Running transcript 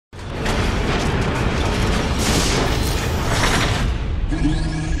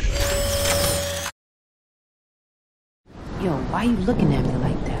Why are you looking at me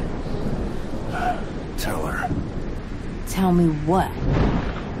like that? Tell her. Tell me what?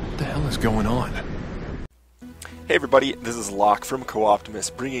 What the hell is going on? Hey everybody, this is Locke from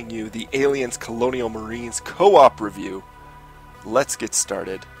Co-Optimus bringing you the Aliens Colonial Marines co-op review. Let's get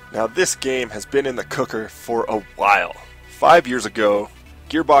started. Now this game has been in the cooker for a while. 5 years ago,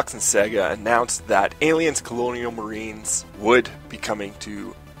 Gearbox and Sega announced that Aliens Colonial Marines would be coming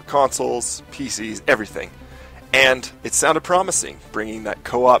to consoles, PCs, everything. And it sounded promising, bringing that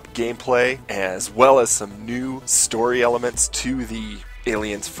co-op gameplay as well as some new story elements to the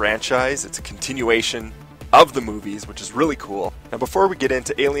Aliens franchise. It's a continuation of the movies, which is really cool. Now before we get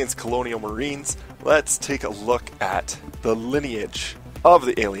into Aliens Colonial Marines, let's take a look at the lineage of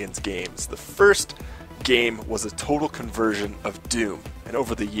the Aliens games. The first game was a total conversion of Doom, and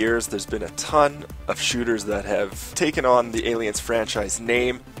over the years there's been a ton of shooters that have taken on the Aliens franchise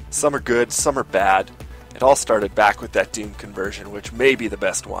name. Some are good, some are bad. It all started back with that Doom conversion, which may be the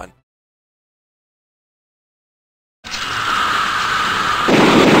best one.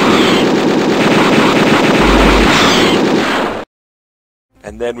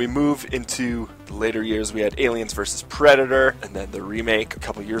 And then we move into the later years. We had Aliens vs. Predator, and then the remake a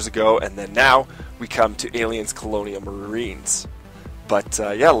couple years ago, and then now we come to Aliens Colonial Marines. But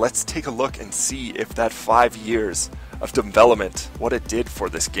yeah, let's take a look and see if that 5 years of development, what it did for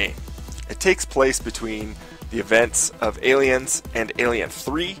this game. It takes place between the events of Aliens and Alien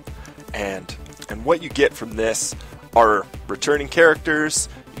 3, and what you get from this are returning characters.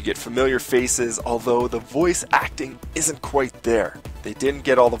 You get familiar faces, although the voice acting isn't quite there. They didn't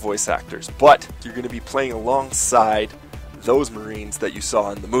get all the voice actors, but you're going to be playing alongside those Marines that you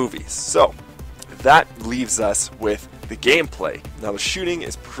saw in the movies. So that leaves us with the gameplay. Now the shooting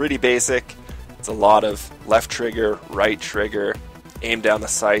is pretty basic. It's a lot of left trigger, right trigger, aim down the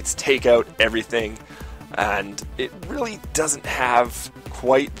sights, take out everything, and it really doesn't have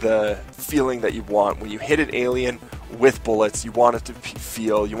quite the feeling that you want. When you hit an alien with bullets, you want it to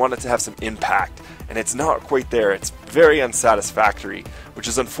feel, you want it to have some impact, and it's not quite there. It's very unsatisfactory, which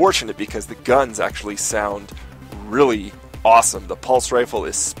is unfortunate because the guns actually sound really awesome. The pulse rifle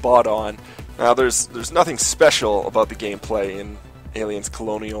is spot on. Now there's nothing special about the gameplay in Aliens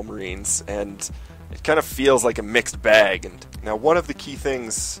Colonial Marines, and it kind of feels like a mixed bag. And now one of the key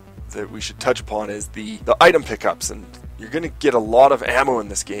things that we should touch upon is the item pickups, and you're going to get a lot of ammo in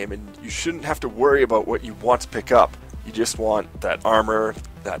this game, and you shouldn't have to worry about what you want to pick up. You just want that armor,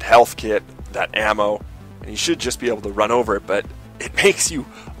 that health kit, that ammo, and you should just be able to run over it, but it makes you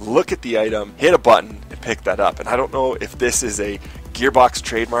look at the item, hit a button, and pick that up. And I don't know if this is a Gearbox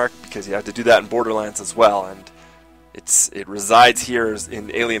trademark, because you have to do that in Borderlands as well, and it resides here in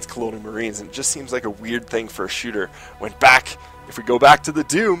Aliens Colonial Marines, and it just seems like a weird thing for a shooter. If we go back to the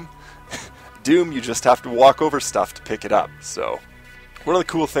Doom, you just have to walk over stuff to pick it up. So one of the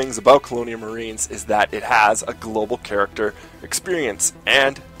cool things about Colonial Marines is that it has a global character experience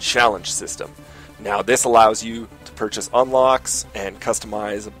and challenge system. Now this allows you to purchase unlocks and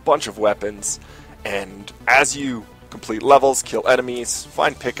customize a bunch of weapons, and as you complete levels, kill enemies,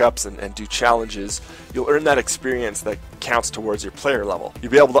 find pickups, and do challenges, you'll earn that experience that counts towards your player level.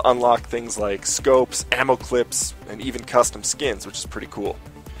 You'll be able to unlock things like scopes, ammo clips, and even custom skins, which is pretty cool.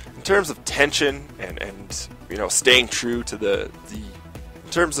 In terms of tension and staying true to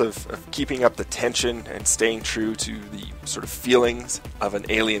in terms of keeping up the tension and staying true to the sort of feelings of an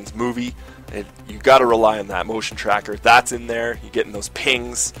Aliens movie, you got to rely on that motion tracker. That's in there. You get in those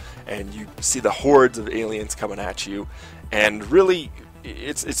pings, and you see the hordes of aliens coming at you. And really,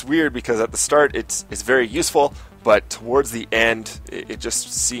 it's weird because at the start it's very useful, but towards the end it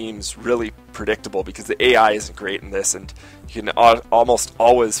just seems really predictable because the AI isn't great in this, and you can almost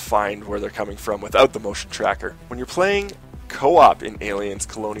always find where they're coming from without the motion tracker. When you're playing co-op in Aliens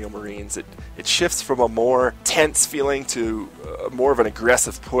Colonial Marines, it shifts from a more tense feeling to more of an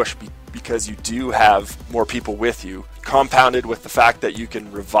aggressive push because you do have more people with you, compounded with the fact that you can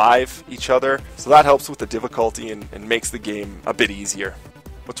revive each other, so that helps with the difficulty and makes the game a bit easier.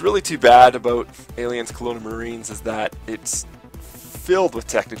 What's really too bad about Aliens Colonial Marines is that it's filled with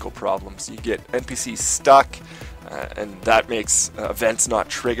technical problems. You get NPCs stuck, and that makes events not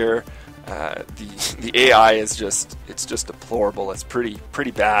trigger. The AI is just deplorable. It's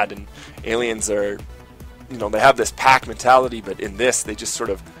pretty bad, and aliens are, they have this pack mentality, but in this they just sort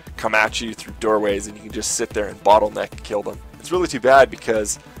of come at you through doorways, and you can just sit there and bottleneck and kill them. It's really too bad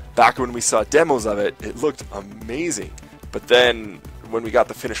because back when we saw demos of it, it looked amazing, but then when we got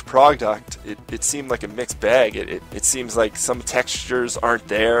the finished product, it seemed like a mixed bag. It seems like some textures aren't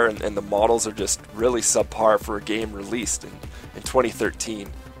there, and the models are just really subpar for a game released in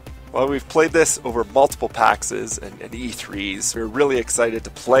 2013. While we've played this over multiple PAXs and E3s, we're really excited to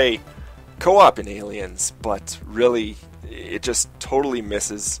play co-op in Aliens, but really it just totally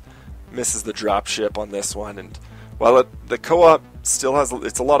misses the dropship on this one. And while the co-op still has,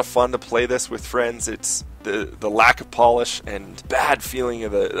 it's a lot of fun to play this with friends, it's the lack of polish and bad feeling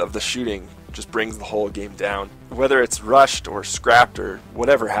of the shooting just brings the whole game down. Whether it's rushed or scrapped or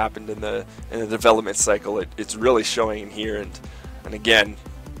whatever happened in the development cycle, it's really showing in here. And again,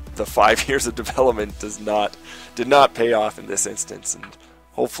 the 5 years of development did not pay off in this instance, and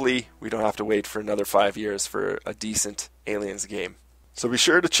hopefully we don't have to wait for another 5 years for a decent Aliens game. So be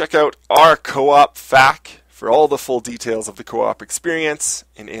sure to check out our co-op FAQ for all the full details of the co-op experience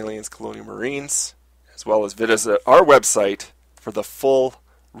in Aliens Colonial Marines, as well as visit our website for the full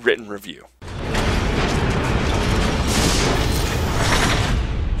written review.